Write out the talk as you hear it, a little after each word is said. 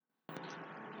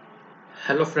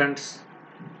Hello friends,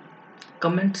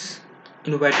 comments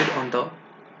invited on the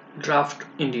draft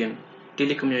Indian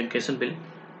Telecommunication Bill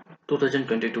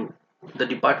 2022. The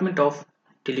Department of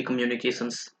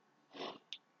Telecommunications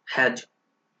has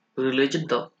released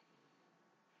the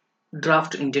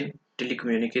draft Indian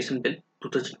Telecommunication Bill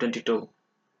 2022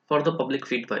 for the public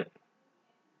feedback.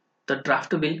 The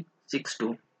draft bill seeks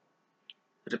to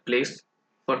replace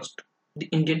first the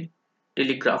Indian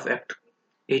Telegraph Act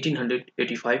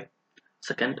 1885,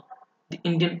 second the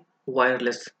Indian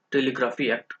Wireless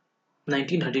Telegraphy Act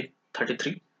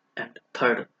 1933, and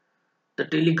third the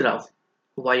Telegraph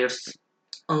Wires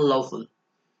Unlawful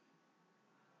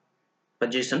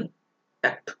Possession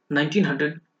Act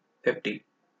 1950.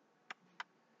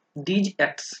 These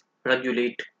acts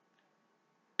regulate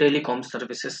telecom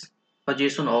services,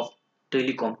 possession of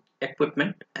telecom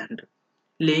equipment, and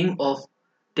laying of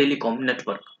telecom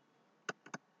network.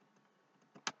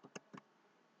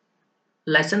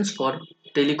 License for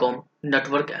telecom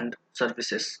network and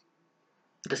services.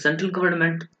 The central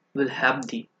government will have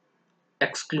the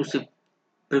exclusive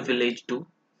privilege to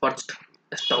first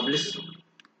establish,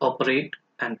 operate,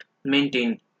 and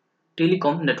maintain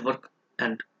telecom network,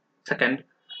 and second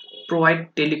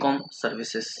provide telecom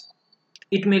services.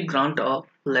 It may grant a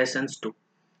license to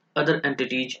other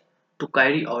entities to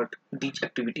carry out these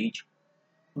activities,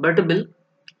 but the bill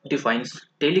defines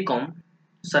telecom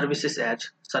services as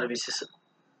services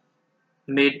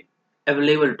made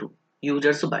available to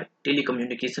users by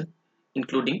telecommunication,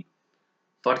 including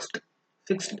first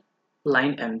fixed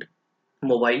line and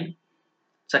mobile,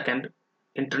 second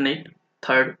internet,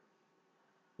 third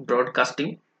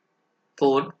broadcasting,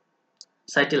 four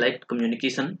satellite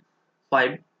communication,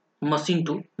 five machine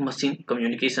to machine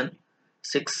communication,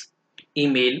 six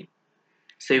email,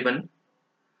 seven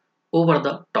over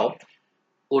the top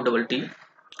OTT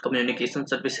communication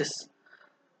services,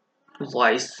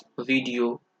 voice,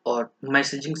 video, or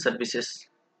messaging services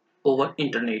over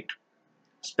internet.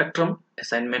 Spectrum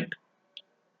assignment.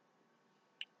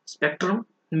 Spectrum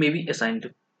may be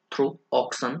assigned through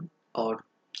auction or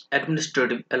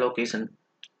administrative allocation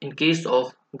in case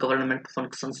of government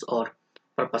functions or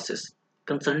purposes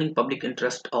concerning public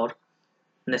interest or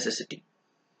necessity.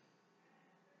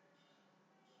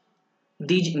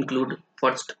 These include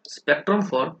first spectrum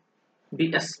for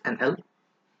BSNL,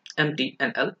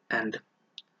 MTNL, and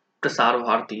Prasar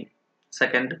Bharati;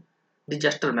 second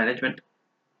disaster management;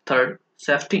 third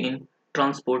safety in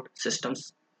transport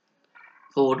systems;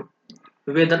 four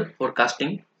weather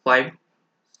forecasting; five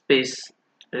space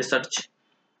research;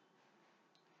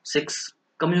 six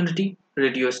community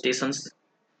radio stations;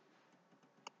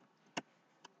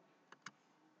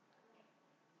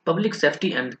 public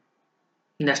safety and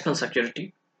national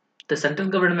security. The central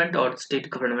government or state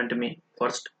government may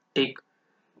first take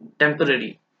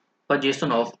temporary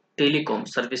possession of telecom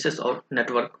services or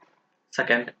network;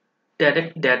 second,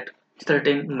 direct that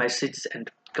certain messages and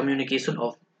communication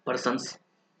of persons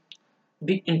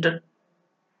be intercepted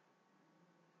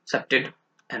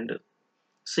and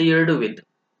shared with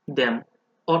them,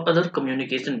 or other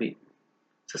communication be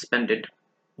suspended.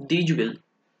 These will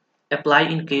apply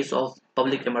in case of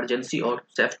public emergency or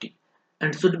safety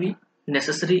and should be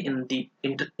necessary in the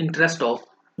interest of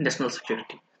national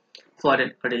security,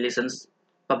 foreign relations,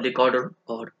 public order,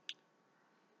 or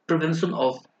prevention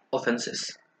of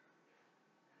offences.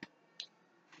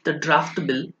 The draft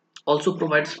bill also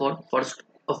provides for first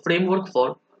a framework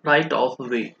for right of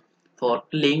way for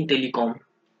laying telecom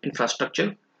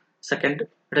infrastructure, second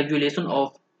regulation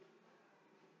of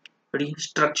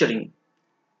restructuring,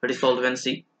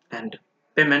 resolvency, and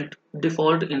payment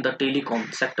default in the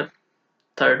telecom sector,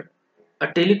 third a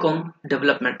telecom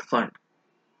development fund.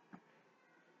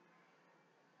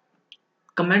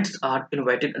 Comments are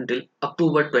invited until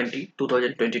October 20,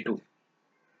 2022.